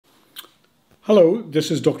Hello,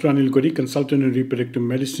 this is Dr. Anil Gori, consultant in reproductive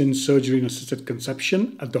medicine, surgery and assisted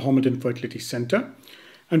conception at the Homerton Fertility Center.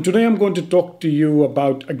 And today I'm going to talk to you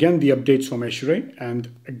about, again, the updates from ESHRE.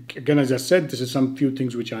 And again, as I said, this is some few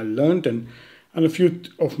things which I learned and a few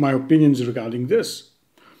of my opinions regarding this.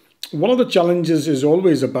 One of the challenges is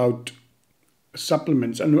always about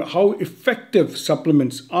supplements and how effective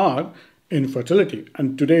supplements are in fertility.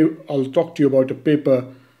 And today I'll talk to you about a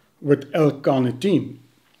paper with L-carnitine.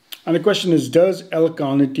 And the question is, does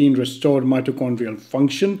L-carnitine restore mitochondrial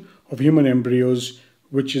function of human embryos,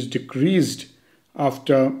 which is decreased as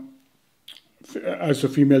the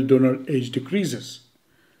female donor age decreases?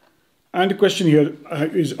 And the question here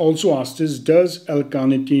is also asked is, does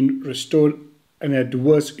L-carnitine restore an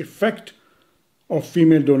adverse effect of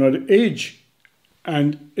female donor age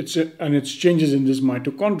and its changes in this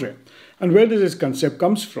mitochondria? And where does this concept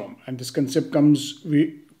comes from? And this concept comes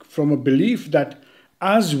from a belief that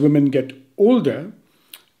as women get older,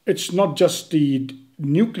 it's not just the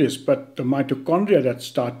nucleus, but the mitochondria that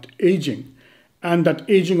start aging. And that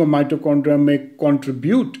aging of mitochondria may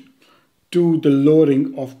contribute to the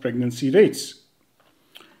lowering of pregnancy rates.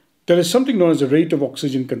 There is something known as the rate of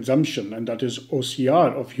oxygen consumption, and that is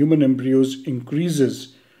OCR, of human embryos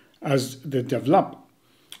increases as they develop.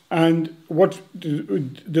 And what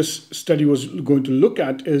this study was going to look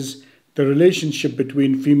at is the relationship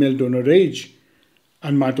between female donor age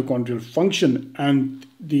and mitochondrial function and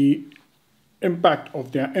the impact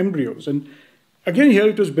of their embryos. And again, here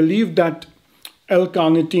it was believed that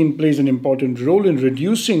L-carnitine plays an important role in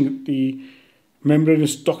reducing the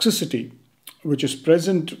membranous toxicity, which is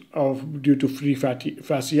present due to free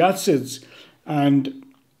fatty acids, and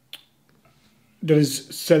there is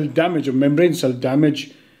cell damage or membrane cell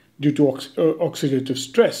damage due to oxidative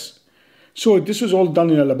stress. So this was all done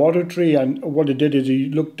in a laboratory, and what it did is he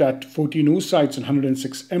looked at 14 oocytes and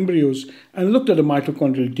 106 embryos and looked at the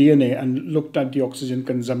mitochondrial DNA and looked at the oxygen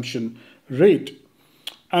consumption rate.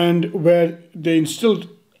 And where they instilled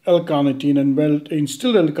L-carnitine,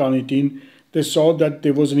 they saw that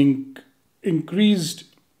there was an increased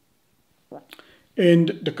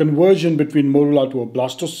in the conversion between morula to a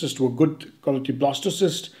blastocyst, to a good quality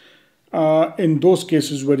blastocyst, in those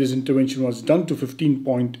cases where this intervention was done to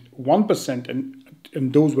 15.1%, and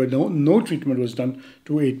in those where no treatment was done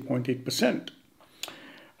to 8.8%.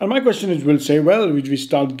 And my question is, we'll say, well, we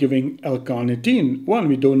start giving L-carnitine. One,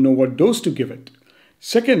 we don't know what dose to give it.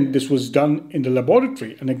 Second, this was done in the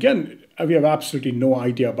laboratory. And again, we have absolutely no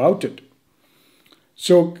idea about it.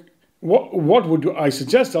 So what would I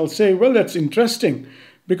suggest? I'll say, well, that's interesting,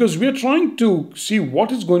 because we're trying to see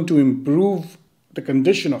what is going to improve the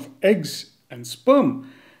condition of eggs and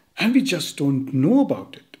sperm, and we just don't know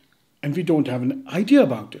about it, and we don't have an idea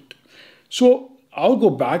about it. So I'll go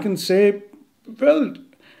back and say, well,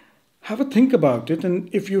 have a think about it,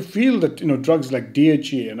 and if you feel that drugs like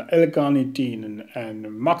DHA and L-carnitine and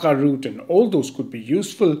maca root and all those could be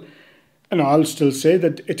useful, and I'll still say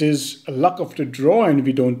that it is a luck of the draw and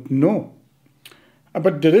we don't know.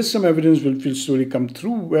 But there is some evidence which will slowly come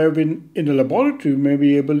through where in the laboratory we may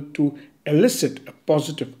be able to elicit a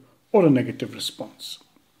positive or a negative response.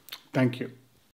 Thank you.